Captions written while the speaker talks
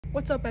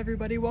What's up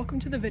everybody,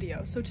 welcome to the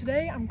video. So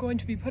today I'm going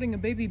to be putting a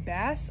baby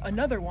bass,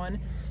 another one,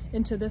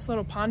 into this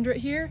little pond right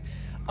here.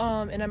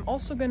 And I'm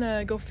also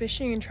gonna go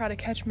fishing and try to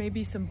catch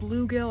maybe some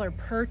bluegill or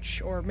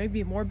perch or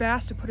maybe more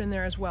bass to put in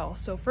there as well.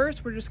 So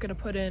first we're just gonna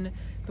put in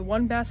the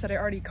one bass that I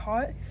already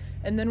caught,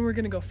 and then we're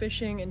gonna go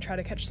fishing and try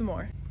to catch some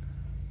more.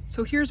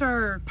 So here's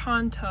our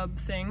pond tub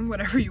thing,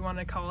 whatever you want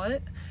to call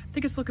it. I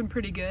think it's looking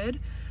pretty good.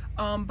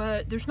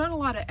 But there's not a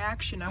lot of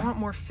action. I want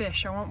more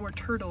fish, I want more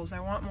turtles,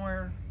 I want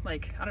more,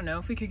 like, I don't know,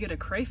 if we could get a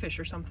crayfish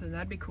or something,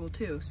 that'd be cool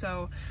too.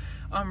 So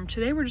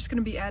today we're just going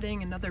to be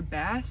adding another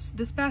bass.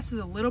 This bass is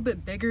a little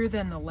bit bigger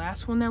than the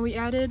last one that we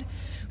added,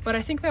 but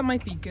I think that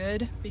might be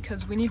good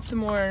because we need some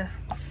more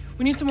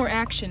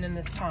action in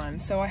this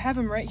pond. So I have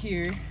him right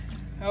here.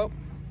 Oh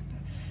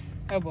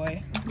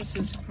boy,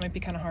 might be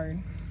kind of hard.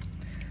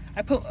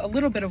 I put a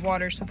little bit of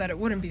water so that it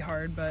wouldn't be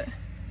hard, but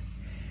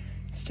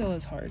still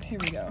is hard. Here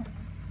we go.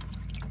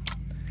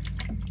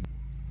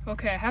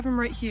 Okay, I have him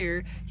right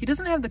here. He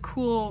doesn't have the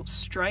cool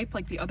stripe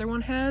like the other one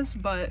has,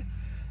 but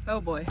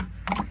oh boy.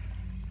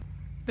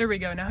 There we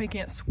go, now he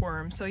can't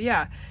squirm. So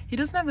yeah, he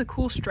doesn't have the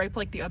cool stripe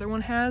like the other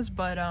one has,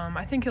 but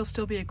I think he'll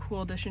still be a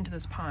cool addition to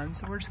this pond.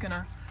 So we're just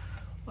gonna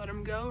let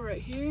him go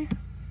right here.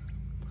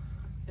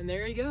 And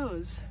there he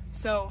goes.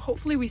 So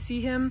hopefully we see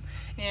him,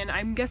 and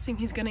I'm guessing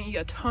he's gonna eat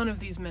a ton of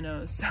these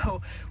minnows.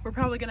 So we're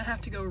probably gonna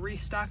have to go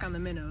restock on the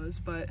minnows,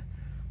 but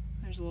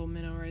there's a little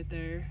minnow right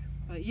there.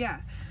 But yeah,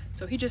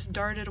 so he just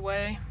darted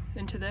away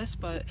into this,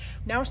 but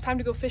now it's time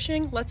to go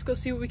fishing. Let's go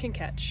see what we can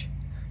catch.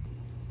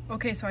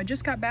 Okay, so I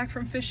just got back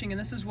from fishing and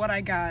this is what I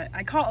got.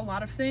 I caught a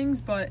lot of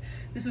things, but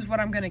this is what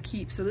I'm gonna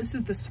keep. So this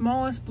is the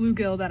smallest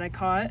bluegill that I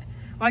caught.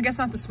 Well, I guess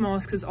not the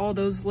smallest because all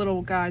those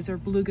little guys are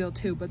bluegill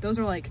too, but those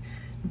are like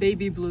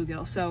baby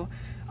bluegill. So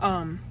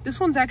this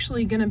one's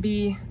actually gonna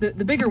be the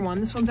bigger one.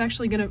 This one's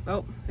actually gonna,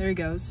 oh, there he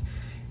goes.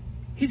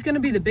 He's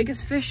gonna be the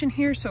biggest fish in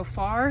here so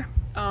far.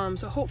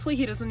 So hopefully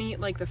he doesn't eat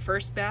like the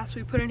first bass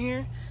we put in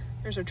here.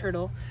 There's our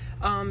turtle.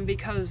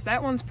 Because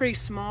that one's pretty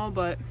small,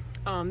 but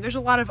there's a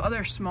lot of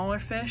other smaller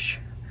fish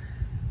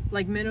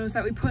like minnows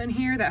that we put in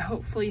here that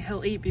hopefully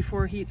he'll eat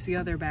before he eats the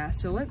other bass.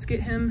 So let's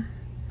get him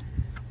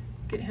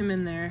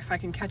in there if I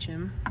can catch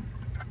him.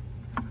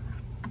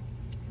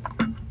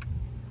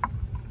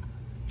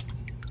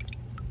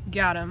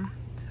 Got him.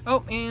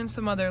 Oh, and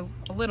a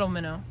little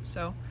minnow.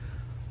 So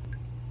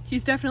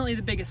he's definitely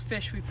the biggest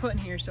fish we put in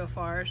here so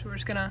far. So we're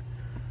just gonna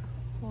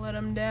let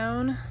him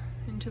down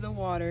into the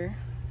water.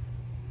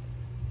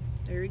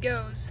 There he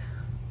goes.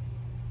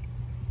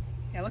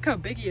 Yeah, look how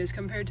big he is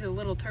compared to the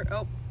little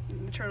turtle. Oh,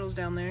 the turtle's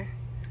down there.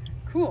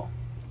 Cool.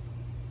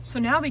 So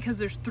now because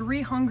there's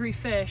 3 hungry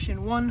fish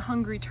and 1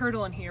 hungry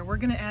turtle in here, we're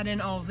gonna add in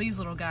all of these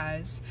little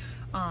guys.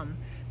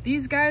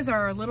 These guys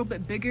are a little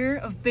bit bigger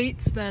of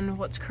baits than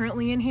what's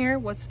currently in here.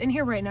 What's in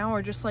here right now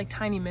are just like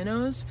tiny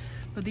minnows,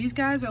 but these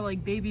guys are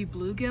like baby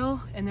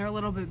bluegill and they're a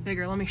little bit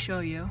bigger. Let me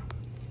show you.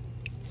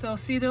 So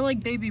see, they're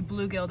like baby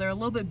bluegill. They're a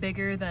little bit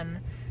bigger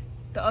than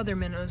the other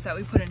minnows that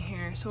we put in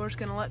here. So we're just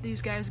gonna let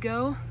these guys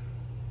go.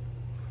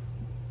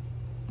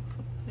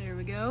 There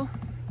we go.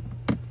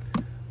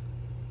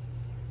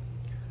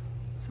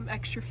 Some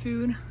extra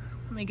food.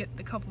 Let me get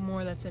the couple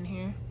more that's in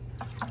here.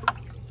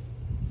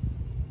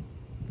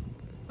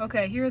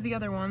 Okay, here are the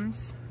other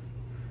ones.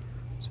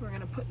 So we're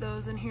gonna put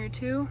those in here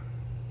too.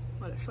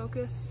 Let it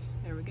focus.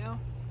 There we go.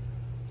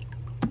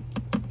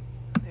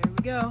 There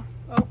we go.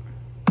 Oh,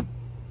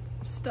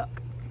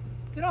 stuck.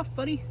 Get off,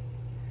 buddy.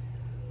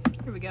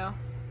 There we go.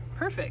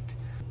 Perfect.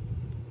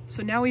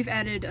 So now we've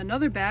added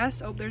another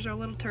bass. Oh, there's our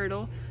little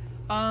turtle.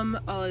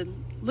 A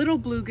little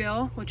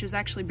bluegill, which is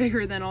actually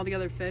bigger than all the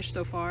other fish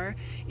so far,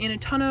 and a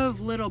ton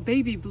of little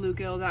baby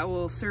bluegill that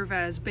will serve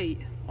as bait.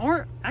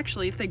 Or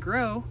actually, if they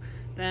grow,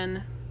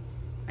 then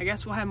I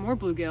guess we'll have more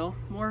bluegill,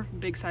 more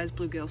big-sized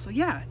bluegill. So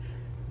yeah,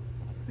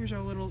 there's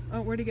our little,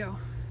 oh, where'd he go?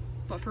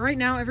 But for right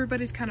now,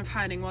 everybody's kind of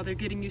hiding while they're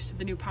getting used to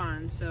the new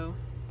pond, so.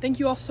 Thank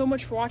you all so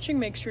much for watching.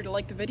 Make sure to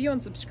like the video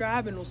and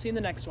subscribe, and we'll see you in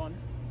the next one.